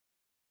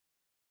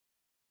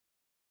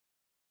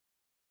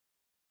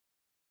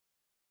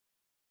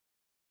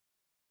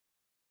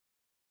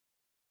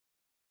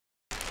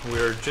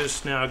we're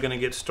just now going to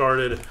get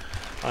started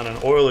on an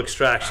oil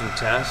extraction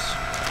test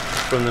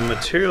from the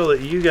material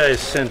that you guys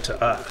sent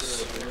to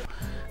us.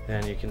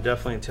 And you can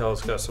definitely tell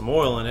it's got some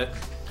oil in it.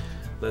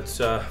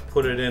 Let's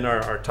put it in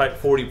our Type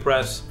 40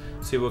 press,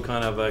 see what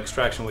kind of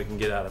extraction we can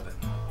get out of it.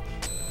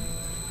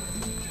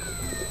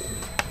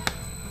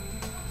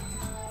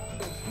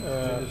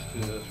 Let's do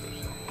this for a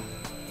second.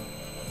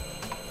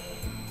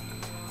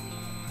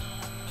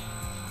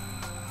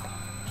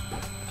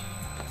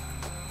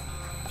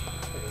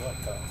 Tell you what,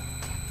 though,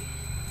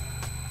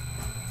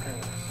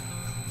 it's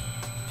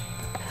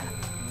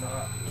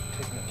not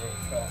taking it very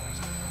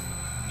fast.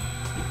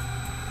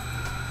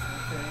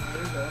 Okay,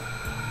 there you go.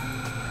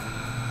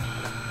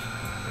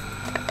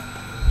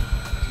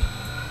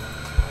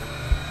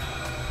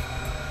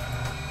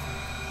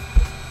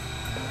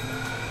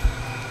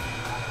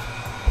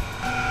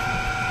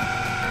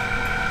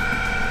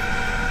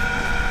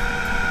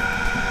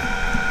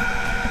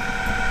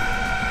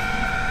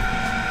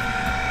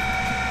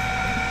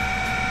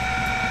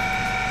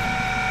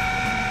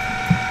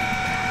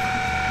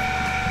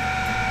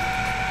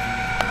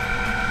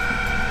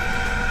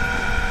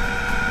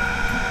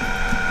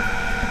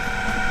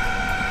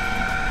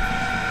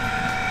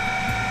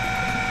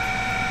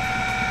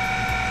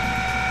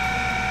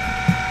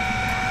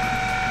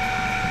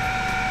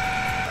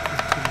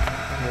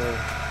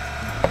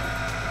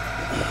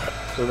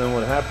 So then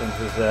what happens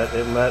is that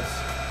it lets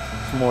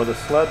some more of the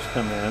sludge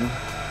come in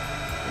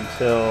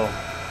until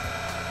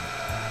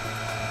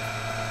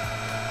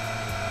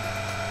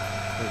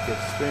it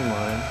gets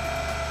streamlined.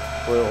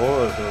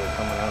 Oil is really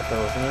coming out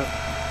though, isn't it?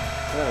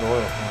 Look at that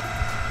oil coming.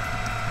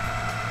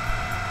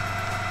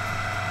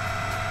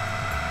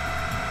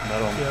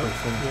 That'll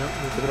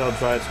look at how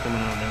dry it's coming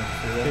out now.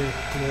 See that?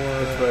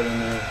 It's right in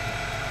there.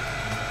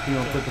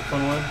 You want to put the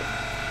funnel in?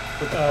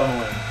 Put the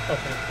funnel in.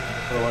 Okay.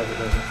 Otherwise it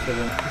doesn't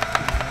fit in.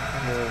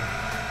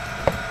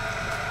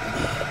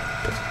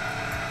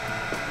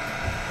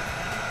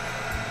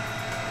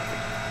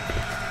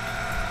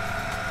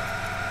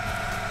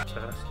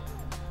 Test.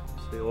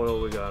 It's the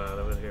oil we got out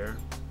of it here.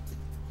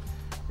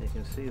 You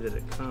can see that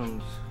it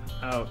comes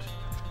out.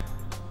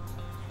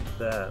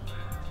 That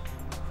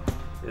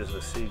is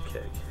the seed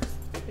cake.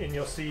 And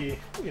you'll see,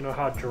 you know,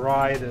 how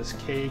dry this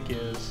cake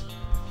is,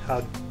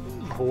 how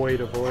void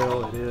of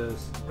oil it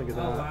is. Look at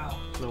that. Oh, wow.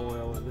 No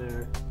oil in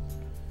there.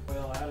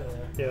 Oil out of there.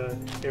 Yeah,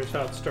 here's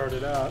how it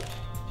started out.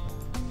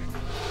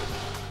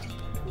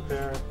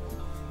 Compare.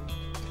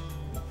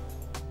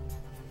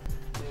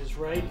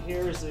 Right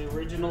here is the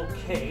original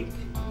cake.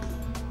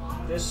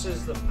 This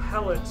is the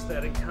pellets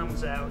that it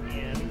comes out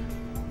in.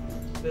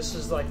 This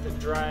is like the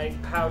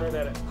dried powder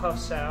that it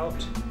puffs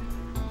out.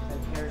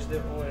 And here's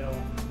the oil.